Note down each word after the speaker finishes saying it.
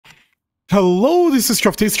Hello, this is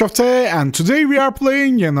GregTech, and today we are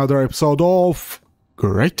playing another episode of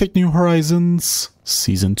GregTech New Horizons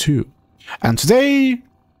Season 2. And today,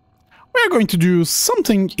 we're going to do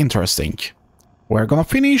something interesting. We're gonna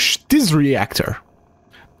finish this reactor.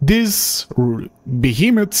 This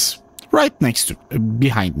behemoth right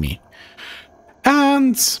behind me.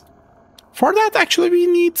 And for that, actually, we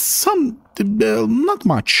need not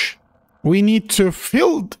much. We need to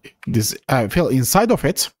fill inside of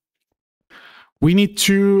it. We need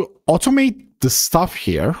to automate the stuff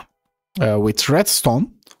here with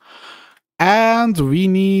redstone, and we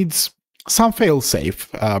need some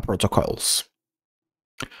fail-safe protocols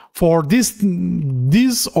for this to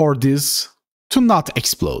not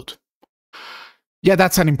explode. Yeah,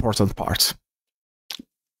 that's an important part.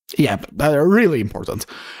 Yeah, really important.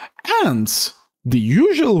 And the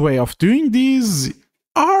usual way of doing these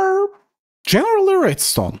are generally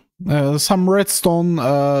redstone, some redstone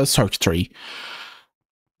circuitry.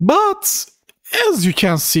 But as you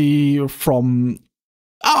can see from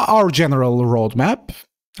our general roadmap,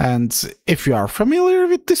 and if you are familiar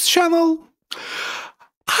with this channel,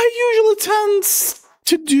 I usually tend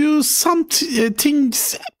to do some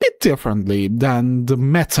things a bit differently than the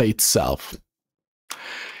meta itself.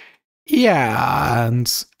 Yeah,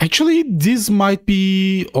 and actually this might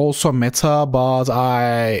be also meta, but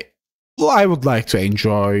I would like to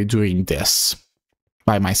enjoy doing this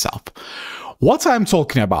by myself. What I'm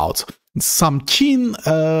talking about, some keen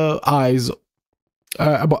eyes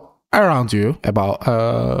around you,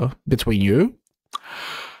 between you,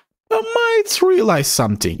 might realize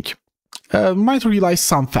something, might realize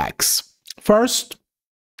some facts. First,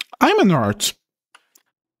 I'm a nerd.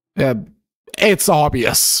 It's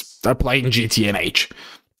obvious, playing GTNH.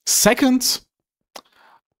 Second,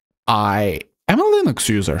 I am a Linux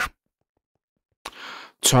user.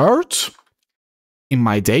 Third, in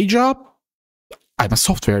my day job, I'm a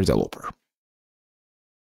software developer.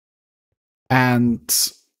 And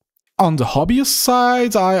on the hobbyist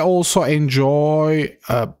side, I also enjoy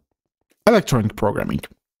electronic programming.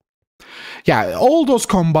 Yeah, all those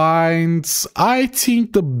combined, I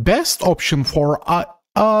think the best option for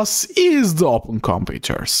us is the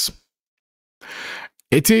OpenComputers.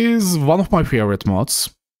 It is one of my favorite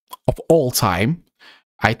mods of all time.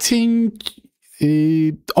 I think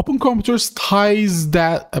OpenComputers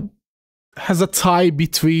has a tie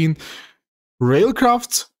between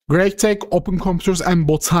Railcraft, GregTech, OpenComputers, and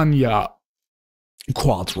Botania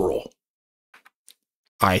Quadro.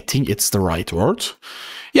 I think it's the right word.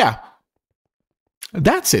 Yeah,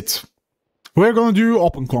 that's it. We're gonna do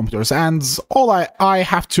OpenComputers, and I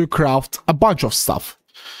have to craft a bunch of stuff.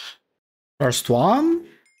 First one,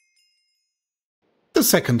 the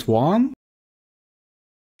second one,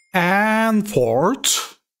 and fourth.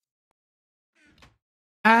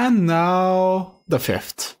 And now the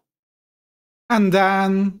fifth. And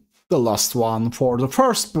then the last one for the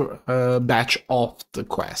first batch of the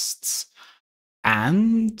quests.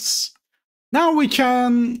 And now we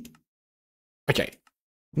can... Okay.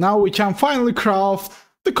 Now we can finally craft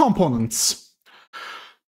the components.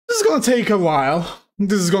 This is gonna take a while.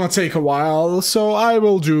 So I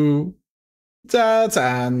will do that,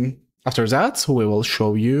 and after that we will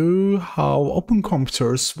show you how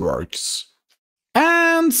OpenComputers works.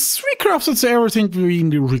 And we crafted everything we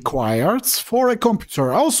required for a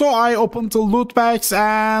computer. Also, I opened the loot bags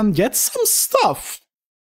and get some stuff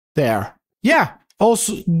there. Yeah,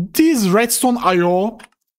 also, this redstone IO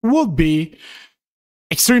would be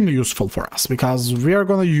extremely useful for us because we are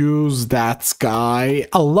gonna use that guy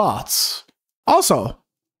a lot. Also,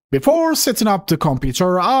 before setting up the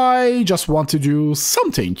computer, I just want to do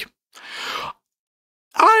something.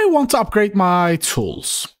 I want to upgrade my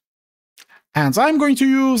tools. And I'm going to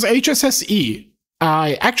use HSSE.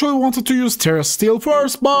 I actually wanted to use TerraSteel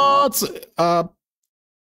first, but I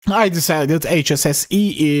decided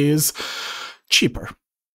HSSE is cheaper.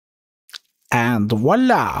 And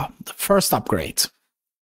voila, the first upgrade.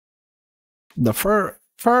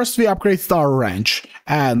 First we upgraded our wrench,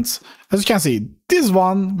 and as you can see, this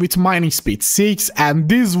one with mining speed 6, and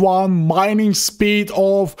this one mining speed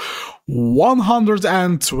of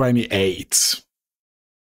 128.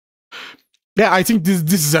 Yeah, I think this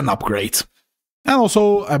is an upgrade. And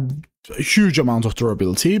also a huge amount of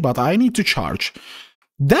durability, but I need to charge.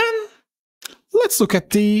 Then, let's look at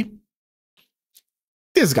this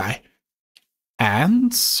guy.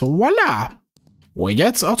 And voila! We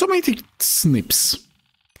get automatic snips.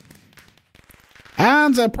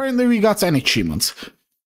 And apparently we got an achievement.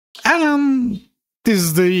 And this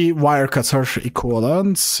is the wire cutter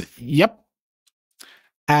equivalent. Yep.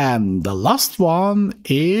 And the last one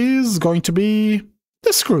is going to be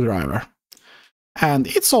the screwdriver. And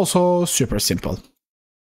it's also super simple.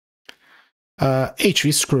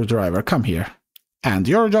 HV screwdriver, come here. And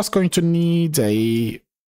you're just going to need a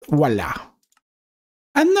voila.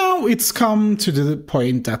 And now it's come to the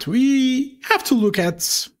point that we have to look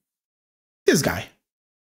at this guy.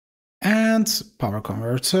 And power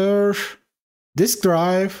converter, disk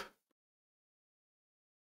drive,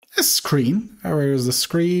 a screen. Where is the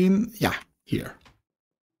screen? Yeah, here.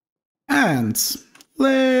 And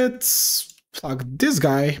let's plug this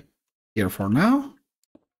guy here for now.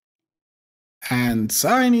 And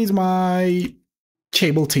I need my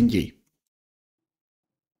cable thingy.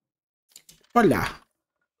 Voila.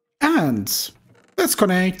 And let's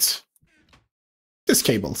connect these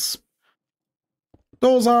cables.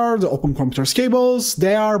 Those are the OpenComputers cables.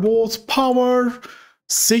 They are both power,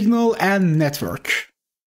 signal, and network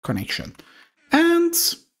connection. And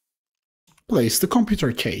place the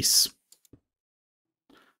computer case.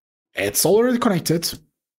 It's already connected.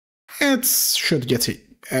 It should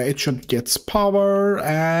get power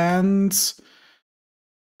and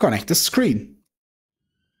connect the screen.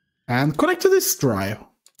 And connect to this drive.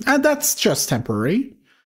 And that's just temporary.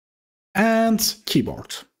 And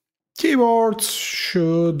keyboard. Keyboard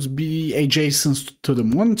should be adjacent to the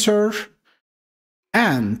monitor.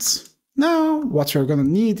 And now what we're gonna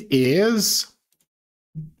need is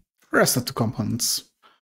rest of the components.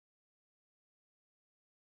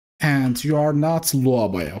 And you are not Lua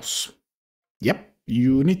BIOS. Yep,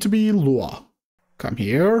 you need to be Lua. Come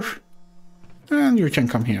here. And you can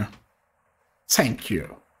come here. Thank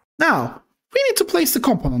you. Now, we need to place the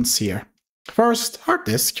components here. First, hard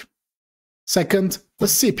disk. Second, the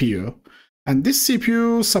CPU. And this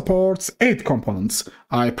CPU supports 8 components.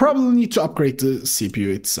 I probably need to upgrade the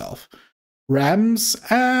CPU itself. RAMs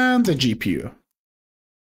and the GPU.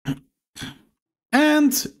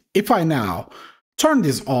 And if I now turn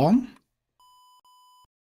this on,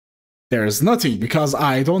 there's nothing because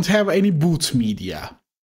I don't have any boot media.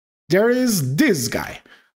 There is this guy,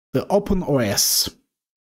 the OpenOS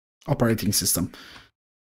operating system.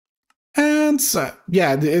 And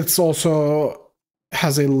yeah, it's also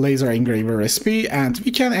has a laser engraver recipe, and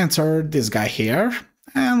we can enter this guy here.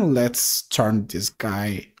 And let's turn this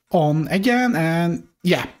guy on again, and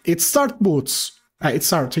yeah, it's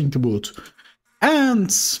starting to boot. And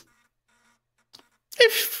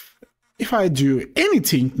if I do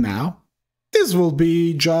anything now, this will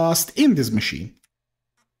be just in this machine.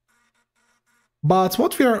 But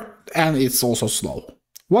and it's also slow.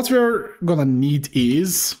 What we're gonna need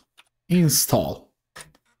is install.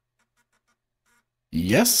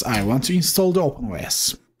 Yes, I want to install the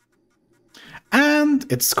OpenOS.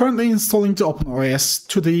 And it's currently installing the OpenOS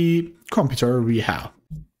to the computer we have.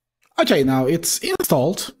 Okay, now it's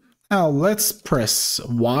installed. Now let's press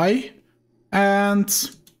Y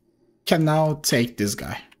and can now take this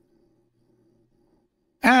guy.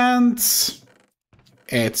 And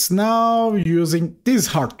it's now using this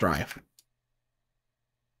hard drive.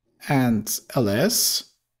 And ls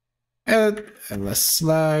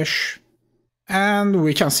slash, and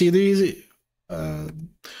we can see the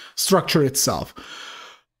structure itself.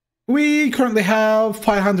 We currently have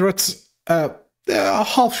 500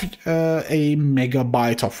 half a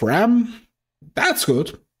megabyte of RAM. That's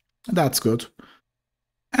good. That's good.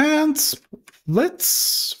 And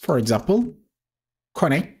let's, for example,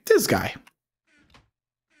 connect this guy.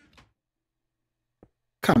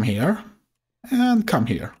 Come here and come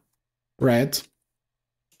here. Red,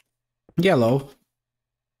 yellow,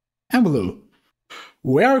 and blue.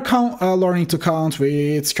 We are learning to count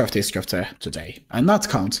with GregTech today. And not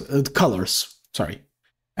count, colors, sorry.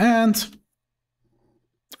 And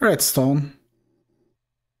redstone.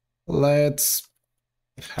 Let's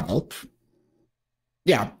help.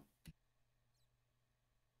 Yeah.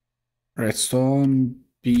 Redstone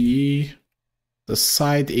B. The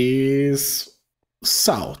side is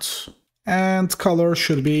south. And color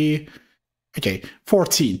should be, okay,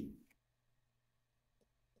 14.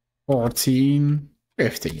 14,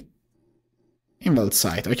 15. Invalid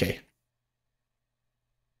side, okay.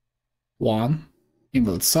 1,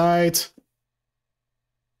 invalid side.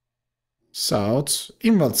 South,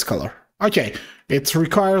 invalid color. Okay, it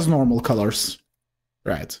requires normal colors.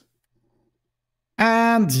 Right.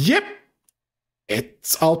 And yep,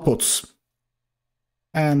 it's outputs.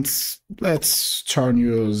 And let's turn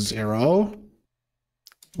you 0.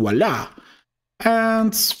 Voila.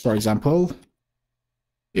 And for example,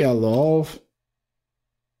 yellow.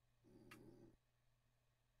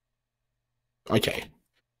 Okay.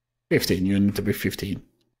 15, you need to be 15.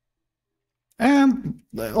 And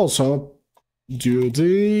also do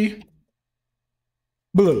the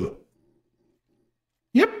blue.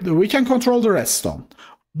 Yep, we can control the redstone.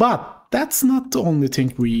 But that's not the only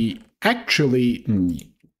thing we actually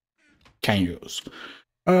can use.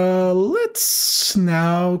 Let's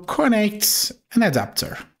now connect an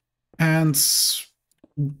adapter. And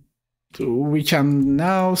we can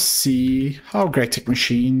now see how GregTech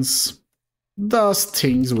machines does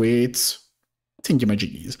things with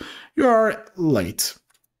thingamajiggies. You are late.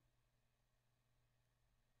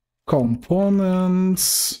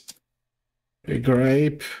 Components,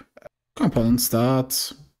 grape, components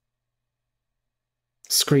dot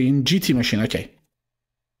screen GT machine. Okay,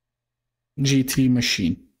 GT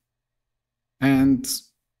machine, and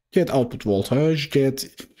get output voltage, get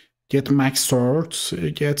max stored,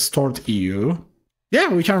 get stored EU. Yeah,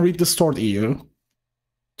 we can read the stored EU.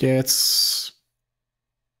 Get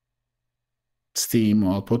Steam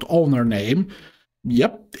output owner name.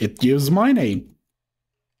 Yep, it gives my name.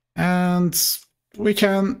 And we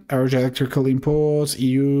can average electrical inputs,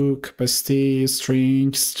 EU capacity,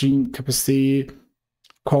 string capacity,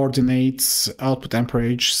 coordinates, output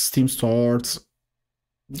amperage, Steam stored,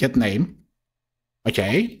 get name.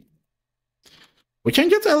 Okay. We can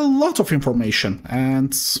get a lot of information,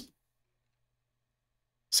 and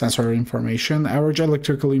sensor information, average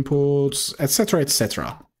electrical inputs, etc.,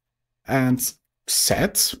 etc. And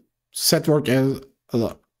set work as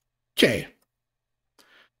okay.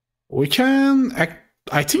 We can,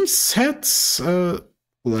 I think sets,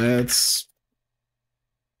 let's,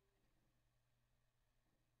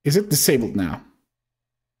 is it disabled now?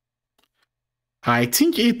 I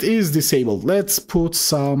think it is disabled. Let's put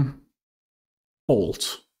some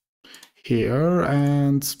alt here,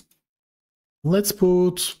 and let's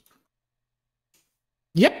put,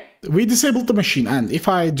 yep, we disabled the machine. And if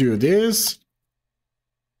I do this,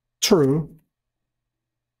 true,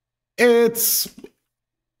 it's,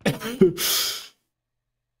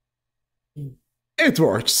 it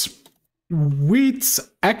works. With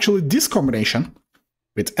actually this combination,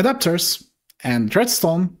 with adapters and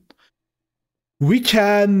redstone, we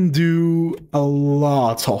can do a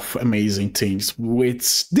lot of amazing things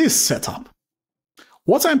with this setup.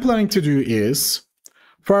 What I'm planning to do is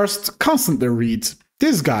first constantly read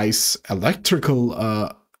this guy's electrical,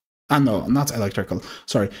 no, not electrical,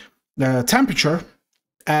 sorry, temperature,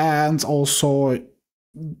 and also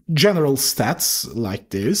general stats like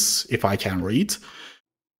this, if I can read.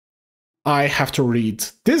 I have to read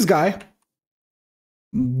this guy,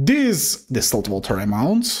 this distilled water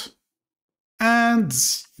amount, and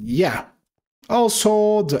yeah,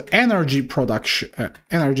 also the energy production,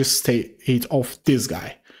 energy state of this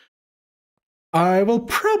guy. I will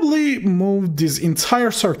probably move this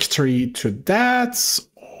entire circuitry to that,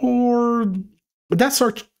 or that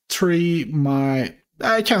circuitry,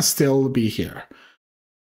 I can still be here.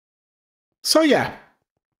 So yeah,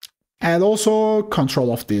 and also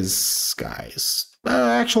control of these guys.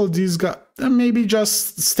 Actually, these guys, maybe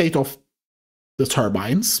just state of the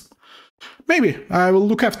turbines. Maybe I have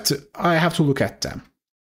to look at them.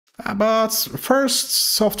 But first,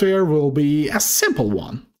 software will be a simple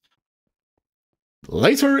one.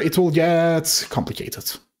 Later, it will get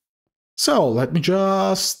complicated. So let me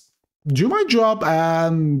just do my job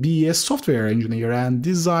and be a software engineer and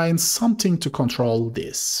design something to control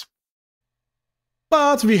this.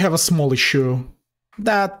 But we have a small issue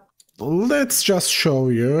that let's just show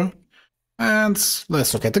you, and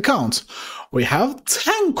let's look at the count. We have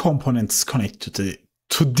 10 components connected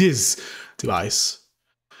to this device.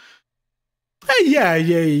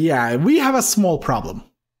 Yeah, we have a small problem.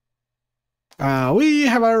 We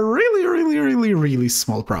have a really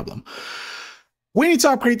small problem. We need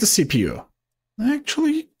to upgrade the CPU.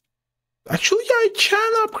 Actually, I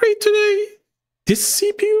can upgrade today this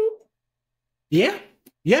CPU. Yeah,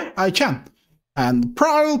 I can. And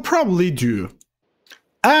I'll probably do.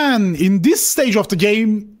 And in this stage of the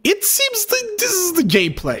game, it seems that this is the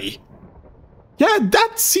gameplay. Yeah,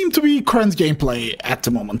 that seemed to be current gameplay at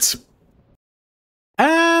the moment.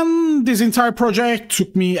 And this entire project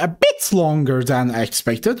took me a bit longer than I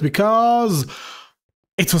expected because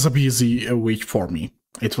it was a busy week for me.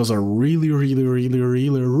 It was a really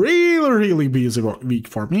busy week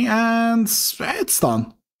for me, and it's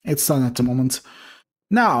done. It's done at the moment.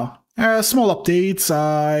 Now, small updates.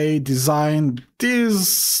 I designed this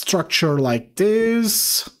structure like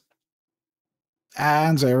this,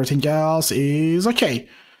 and everything else is okay.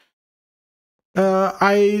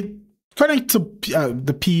 I connect to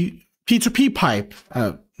the P2P pipe,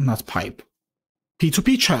 not pipe,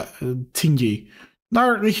 P2P thingy.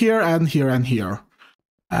 Now here and here and here.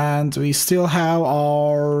 And we still have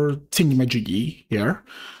our thingamajiggy here.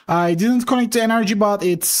 I didn't connect the energy, but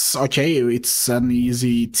it's okay. It's an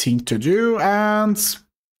easy thing to do. And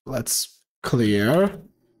let's clear.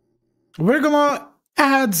 We're gonna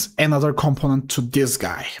add another component to this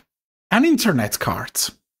guy, an internet card.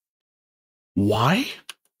 Why?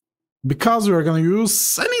 Because we're gonna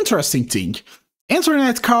use an interesting thing.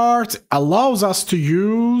 Internet card allows us to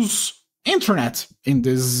use internet in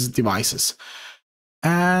these devices.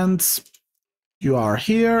 And you are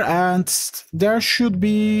here, and there should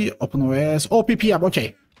be OpenOS, OPPM.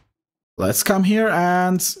 Okay, let's come here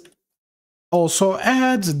and also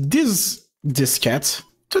add this diskette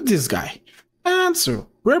to this guy. And so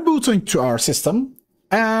we're booting to our system,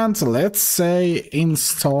 and let's say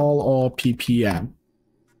install OPPM.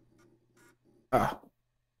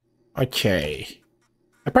 Okay.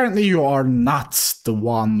 Apparently you are not the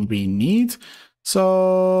one we need.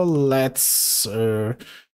 So let's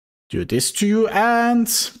do this to you and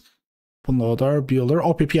Loader, builder,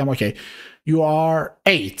 OPPM. Okay, you are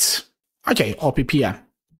 8. Okay, OPPM.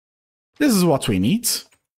 This is what we need.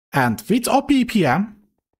 And with OPPM,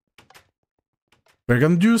 we're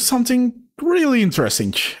gonna do something really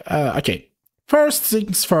interesting. Okay, first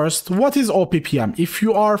things first, what is OPPM? If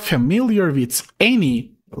you are familiar with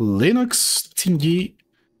any Linux thingy,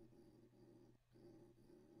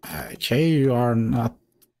 okay, you are not.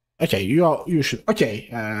 Okay, you should. Okay,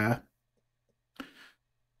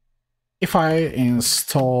 if I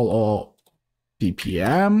install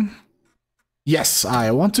OPPM, yes,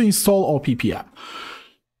 I want to install OPPM.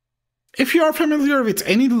 If you are familiar with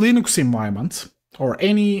any Linux environment or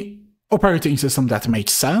any operating system that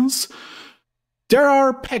makes sense, there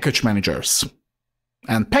are package managers.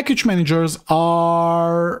 And package managers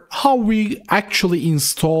are how we actually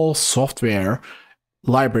install software,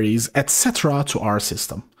 libraries, etc. to our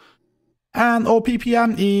system. And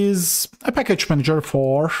OPPM is a package manager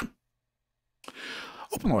for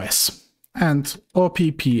OpenOS. And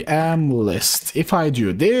OPPM list. If I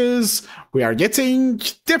do this, we are getting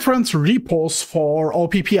different repos for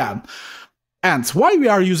OPPM. And why we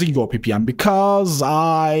are using OPPM? Because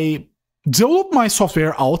I develop my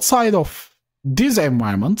software outside of this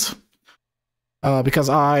environment. Because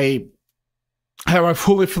I have a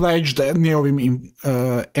fully fledged NeoVim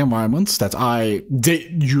environment that I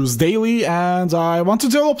use daily, and I want to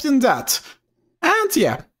develop in that. And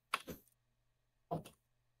yeah.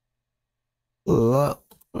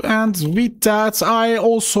 And with that, I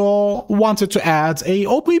also wanted to add a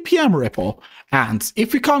OPPM repo. And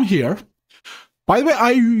if we come here, by the way,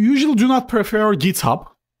 I usually do not prefer GitHub.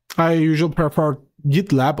 I usually prefer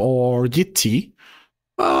GitLab or Git.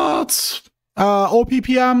 But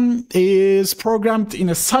OPPM is programmed in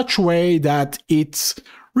a such way that it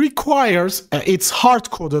requires, it's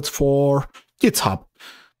hard-coded for GitHub.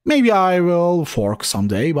 Maybe I will fork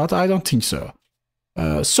someday, but I don't think so.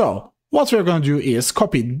 So what we're going to do is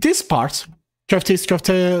copy this part,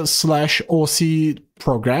 /oc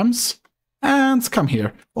programs, and come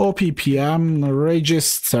here, OPPM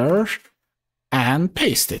register, and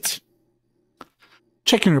paste it.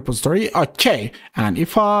 Checking repository, okay, and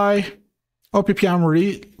if I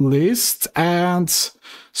OPPM list and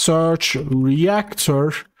search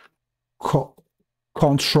Reactor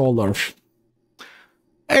controller,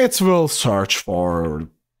 it will search for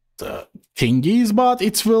the thingies, but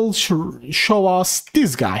it will show us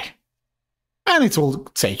this guy. And it will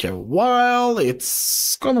take a while.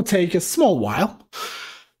 It's gonna take a small while.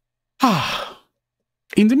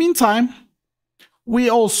 In the meantime, we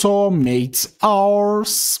also made our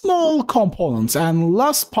small components, and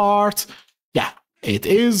last part, yeah, it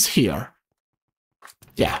is here.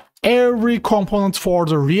 Yeah, every component for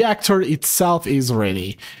the reactor itself is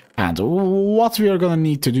ready. And what we are gonna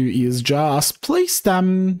need to do is just place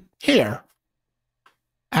them here.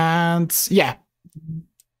 And yeah,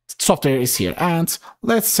 software is here. And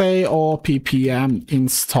let's say OPPM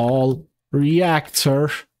install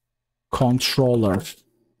Reactor controller.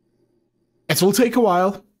 It will take a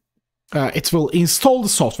while. It will install the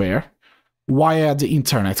software via the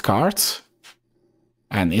internet card.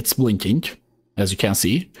 And it's blinking, as you can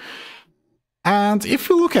see. And if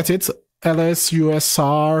we look at it,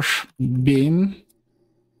 ls/usr bin,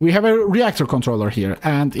 we have a reactor controller here.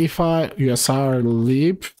 And if I usr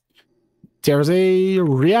lib, there's a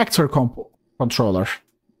reactor controller.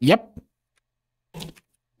 Yep.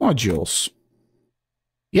 Modules.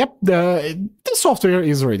 Yep, the software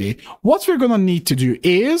is ready. What we're gonna need to do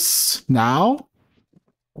is now,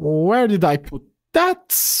 where did I put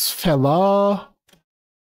that fella?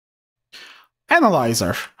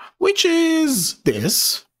 Analyzer, which is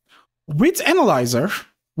this. With Analyzer,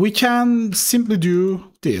 we can simply do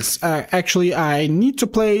this. Actually, I need to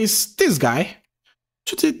place this guy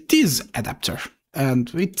to this adapter. And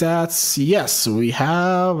with that, yes, we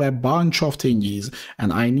have a bunch of thingies,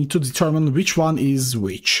 and I need to determine which one is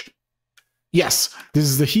which. Yes, this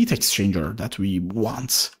is the heat exchanger that we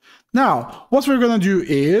want. Now, what we're gonna do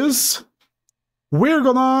is we're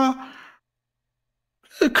gonna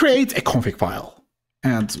create a config file,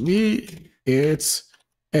 and it's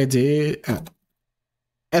edit,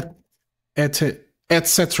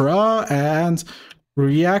 etc. and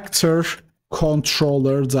reactor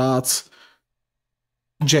controller dot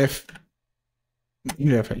Jeff,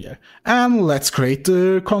 yeah, and let's create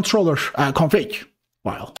the controller config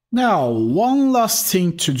file. Now, one last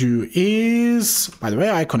thing to do is, by the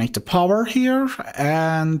way, I connect the power here,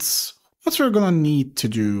 and what we're gonna need to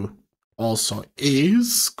do also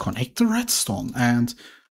is connect the redstone, and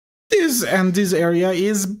this area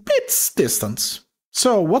is bits distant.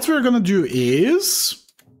 So what we're gonna do is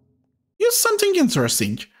use something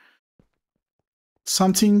interesting,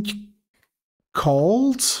 something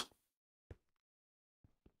called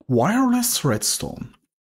wireless redstone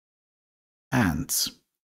and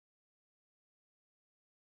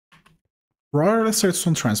wireless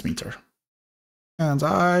redstone transmitter. And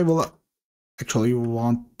I will actually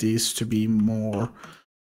want this to be more,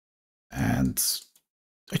 and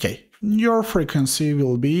okay, your frequency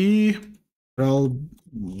will be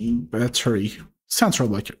battery,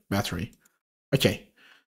 central battery. Okay,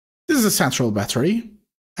 this is a central battery,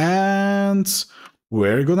 and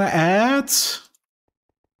we're gonna add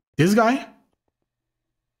this guy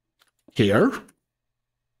here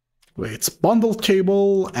with bundled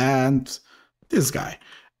cable and this guy,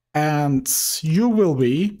 and you will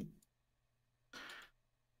be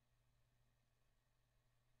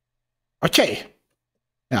okay.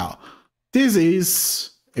 Now this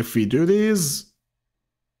is, if we do this,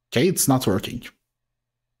 okay, it's not working.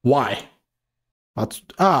 Why? But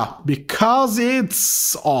because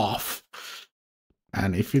it's off.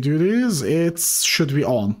 And if you do this, it should be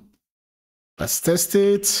on. Let's test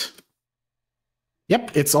it.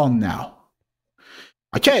 Yep, it's on now.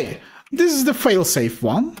 Okay, this is the fail-safe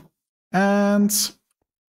one. And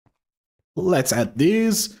let's add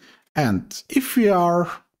this. And if you're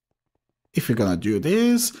gonna do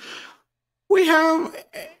this, we have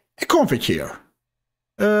a config here.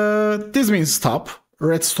 This means top,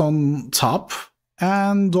 redstone top,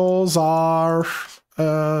 and those are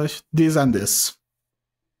this and this.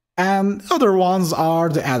 And other ones are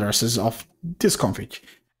the addresses of this config.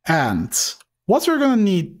 And what we're gonna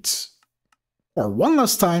need for one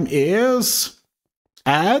last time is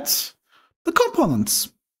add the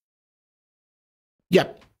components.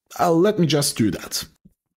 Yep, let me just do that.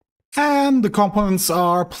 And the components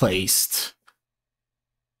are placed.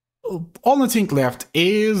 Only thing left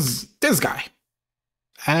is this guy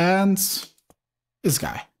and this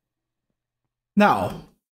guy. Now,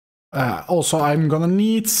 also I'm gonna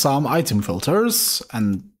need some item filters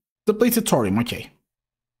and depleted thorium, okay.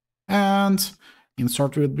 And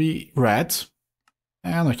insert will be red,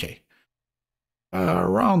 and okay.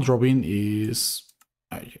 Round robin is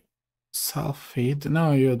self-feed.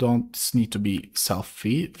 No, you don't need to be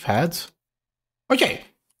self-fed. Okay,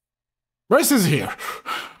 rest is here.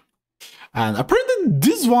 And apparently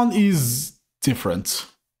this one is different.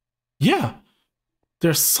 Yeah,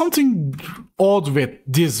 there's something odd with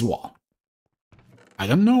this one. I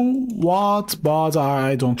don't know what, but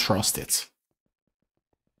I don't trust it.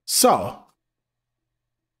 So,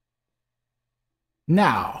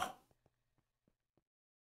 now,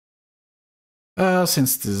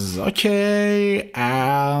 since this is okay,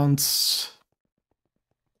 and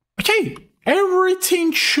okay,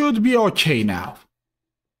 everything should be okay now.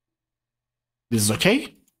 This is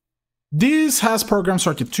okay. This has program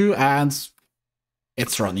circuit 2 and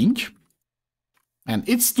it's running. And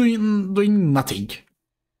it's doing nothing.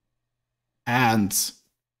 And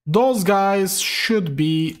those guys should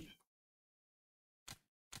be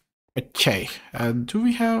okay. Do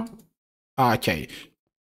we have... okay.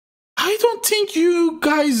 I don't think you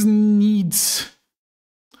guys need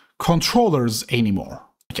controllers anymore.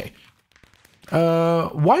 Okay.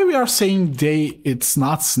 Why we are saying it's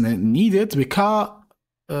not needed? Because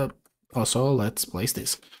also let's place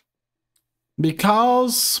this,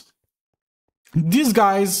 because these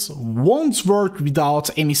guys won't work without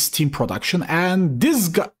any steam production, and this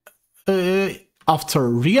guy after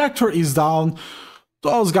reactor is down,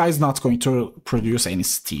 those guys not going to produce any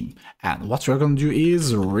steam. And what we're going to do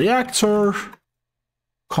is reactor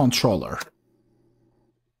controller.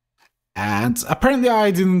 And apparently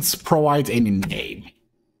I didn't provide any name.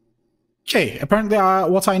 Okay, apparently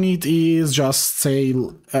what I need is just say,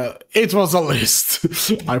 it was a list.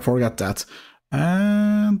 I forgot that.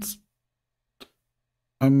 And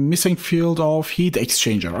A missing field of heat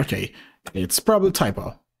exchanger. Okay, it's probably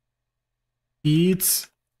typo. Heat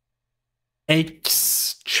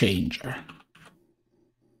exchanger.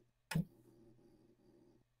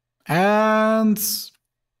 And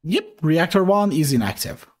yep, reactor 1 is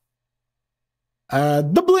inactive.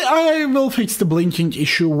 I will fix the blinking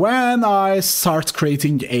issue when I start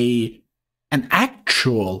creating an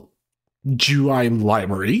actual GUI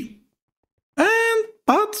library.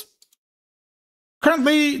 But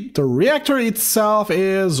currently the reactor itself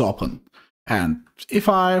is open. And if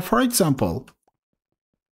I, for example,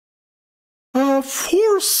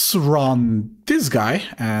 force run this guy,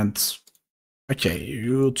 and okay,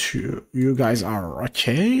 you guys are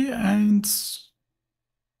okay, and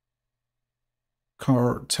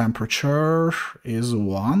core temperature is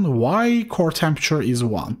 1. Why core temperature is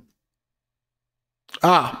 1?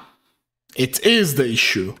 Ah, it is the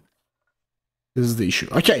issue. This is the issue.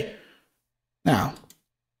 Okay, now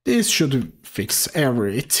this should fix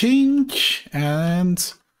everything,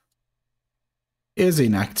 and is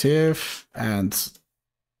inactive, and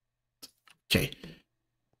okay,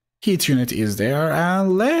 heat unit is there,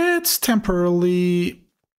 and let's temporarily,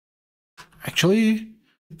 actually,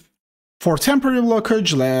 for temporary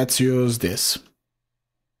blockage, let's use this.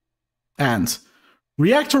 And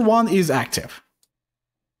reactor 1 is active.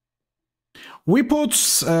 We put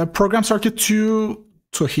program circuit 2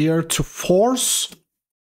 to here to force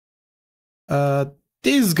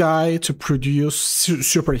this guy to produce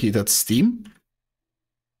superheated steam.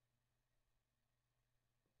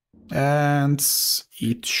 And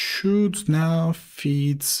it should now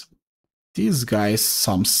feed these guys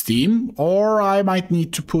some steam, or I might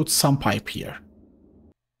need to put some pipe here.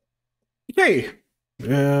 Okay,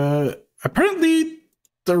 apparently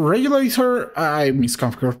the regulator, I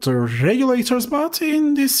misconfigured the regulators, but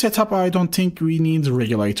in this setup I don't think we need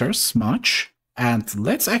regulators much. And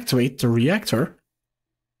let's activate the reactor,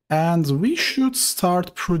 and we should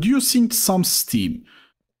start producing some steam.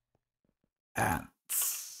 And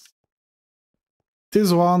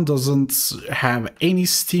this one doesn't have any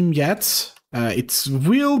steam yet. It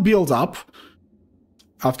will build up.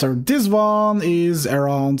 After this one is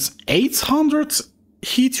around 800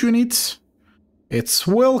 heat units. It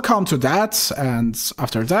will come to that, and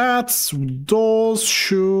after that, those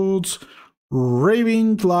should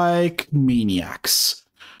raving like maniacs.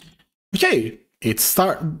 Okay, it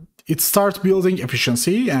start building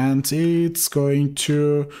efficiency, and it's going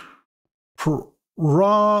to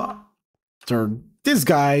these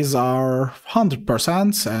guys are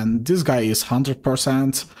 100%, and this guy is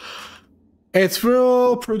 100%. It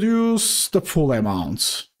will produce the full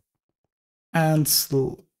amount. And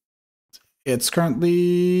it's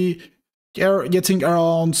currently getting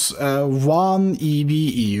around 1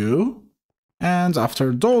 EV/EU. And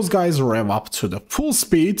after those guys rev up to the full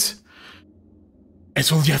speed,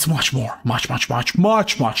 it will get much more.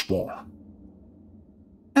 Much more.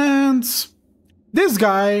 And this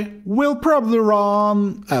guy will probably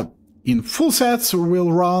run, in full sets,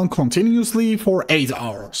 will run continuously for 8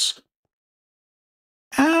 hours.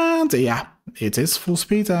 And yeah, it is full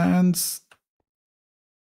speed, and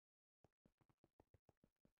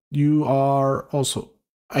you are also,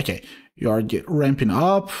 okay, you are ramping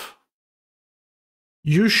up.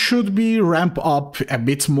 You should be ramp up a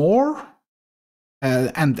bit more,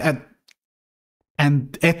 and at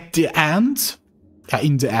the end,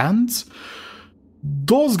 in the end,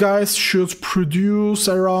 those guys should produce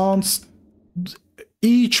around,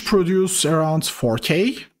 each produce around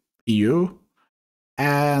 4K EU,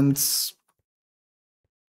 and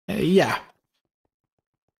yeah,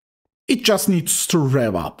 it just needs to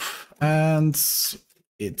rev up, and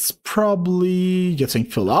it's probably getting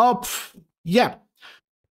filled up. Yeah,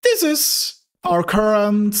 this is our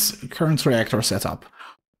current reactor setup.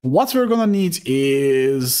 What we're gonna need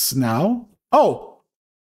is now, oh,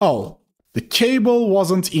 the cable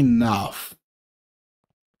wasn't enough.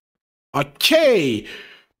 Okay,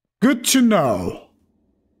 good to know.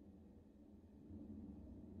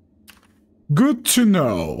 Good to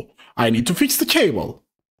know. I need to fix the cable.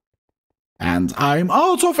 And I'm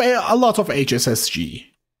out of a lot of HSSG.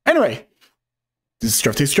 Anyway, this is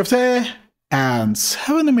GregTech, and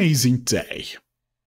have an amazing day.